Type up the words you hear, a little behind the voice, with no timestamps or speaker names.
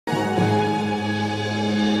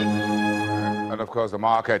of course, the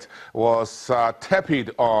market was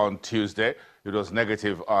tepid on Tuesday. It was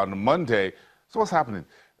negative on Monday. So what's happening?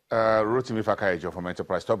 Rotimi Fakayejo from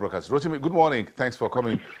Enterprise Stockbrokers. Rotimi, good morning. Thanks for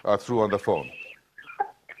coming through on the phone.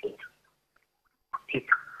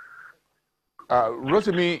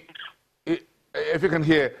 Rotimi, if you can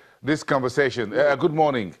hear this conversation, good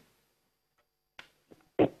morning.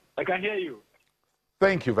 I can hear you.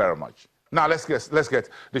 Thank you very much. Now let's get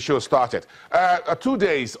the show started. 2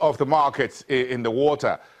 days of the markets in the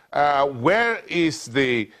water. Where is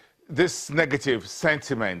this negative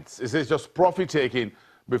sentiment? Is it just profit taking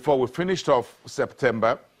before we finished off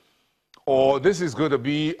September, or this is going to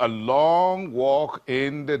be a long walk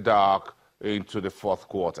in the dark into the fourth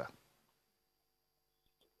quarter?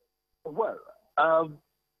 Well,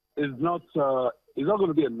 it's not going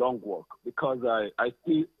to be a long walk, because I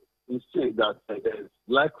see instead that there's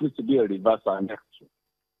likely to be a reversal next week.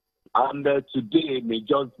 And today may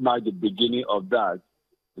just mark the beginning of that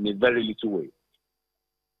in a very little way.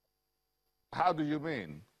 How do you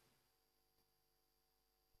mean?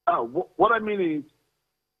 What I mean is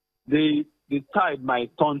the tide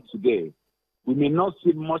might turn today. We may not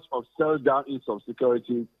see much of sell down in some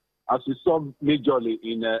securities, as we saw majorly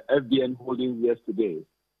in FBN Holdings yesterday.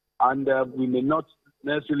 And we may not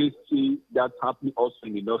necessarily see that happening also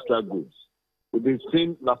in industrial goods. We've been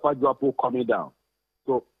seeing Lafarge coming down.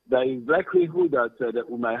 So there is likelihood that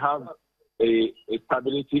we might have a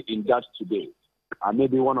stability in that today, and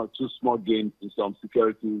maybe one or two small gains in some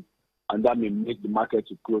securities, and that may make the market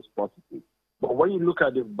to close positive. But when you look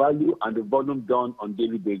at the value and the volume done on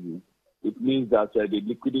daily basis, it means that the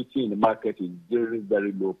liquidity in the market is very,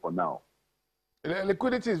 very low for now.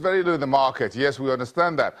 Liquidity is very low in the market. Yes, we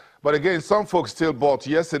understand that. But again, some folks still bought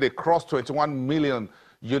yesterday, crossed 21 million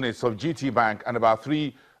units of GT Bank and about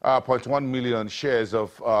 3.1 million shares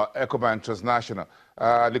of EcoBank Transnational.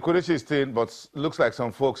 Liquidity is thin, but looks like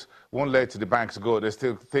some folks won't let the banks go. They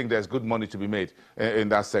still think there's good money to be made in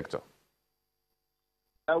that sector.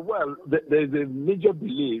 Well, there's a major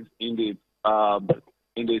belief in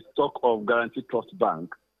the stock of Guaranty Trust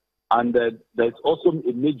Bank, and there's also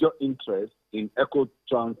a major interest in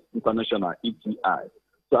EcoTrans International, ETI.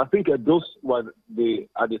 So I think those are the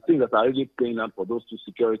things that are really playing out for those two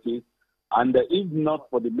securities. And if not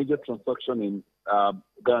for the major transaction in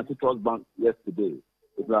Guaranty Trust Bank yesterday,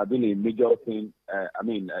 it would have been a major thing, a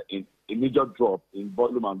major drop in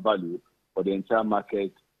volume and value for the entire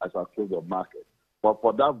market as a close of market. But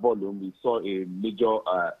for that volume, we saw a major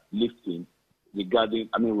lifting regarding,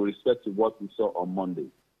 with respect to what we saw on Monday.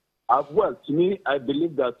 Well, to me, I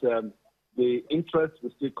believe that the interest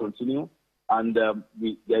will still continue, and there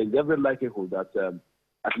is every likelihood that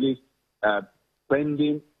at least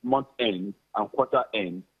pending month end and quarter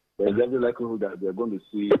end, there is every likelihood that we are going to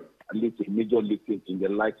see at least a major lifting in the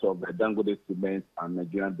likes of Dangote Cement and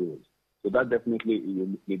Nigerian Bills. So that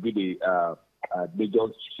definitely may be the major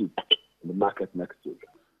shift in the market next week.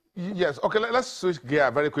 Yes. Okay, let's switch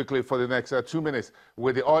gear very quickly for the next 2 minutes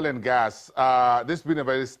with the oil and gas. There's been a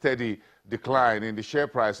very steady decline in the share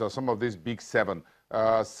price of some of these big seven.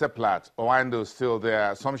 Seplat, Oando still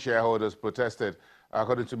there. Some shareholders protested,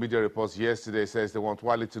 according to media reports yesterday, says they want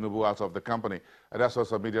Wale Tinubu out of the company. And that's what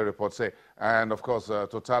some media reports say. And, of course,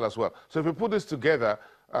 Total as well. So if we put this together,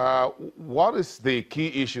 what is the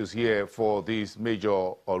key issues here for these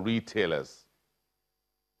major retailers?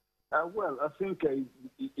 Well, I think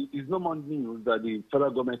it's no more news that the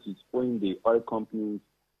federal government is owing the oil companies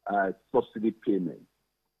subsidy payments.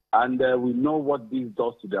 And we know what this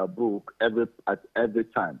does to their book at every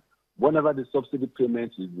time. Whenever the subsidy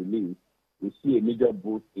payment is released, we see a major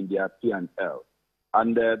boost in their P&L.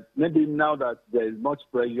 And maybe now that there is much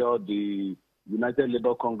pressure, the United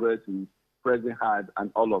Labour Congress is pressing hard and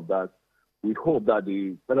all of that, we hope that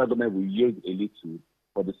the federal government will yield a little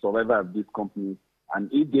for the survival of these companies. And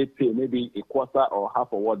if they pay maybe a quarter or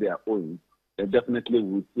half of what they are owing, then definitely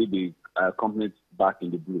we'll see the companies back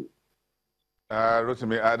in the blue.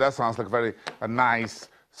 Rotimi, that sounds like a nice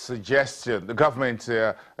suggestion. The government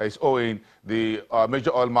is owing the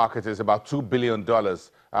major oil marketers about $2 billion.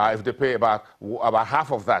 If they pay about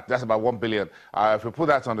half of that, that's about $1 billion. If we put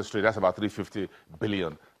that on the street, that's about 350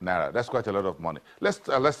 billion naira. That's quite a lot of money.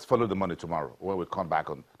 Let's follow the money tomorrow when we come back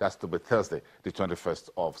on. That's to be Thursday, the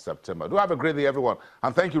 21st of September. Do have a great day, everyone.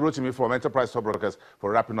 And thank you, Rotimi, from Enterprise Stockbrokers,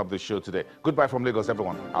 for wrapping up the show today. Goodbye from Lagos,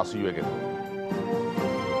 everyone. I'll see you again.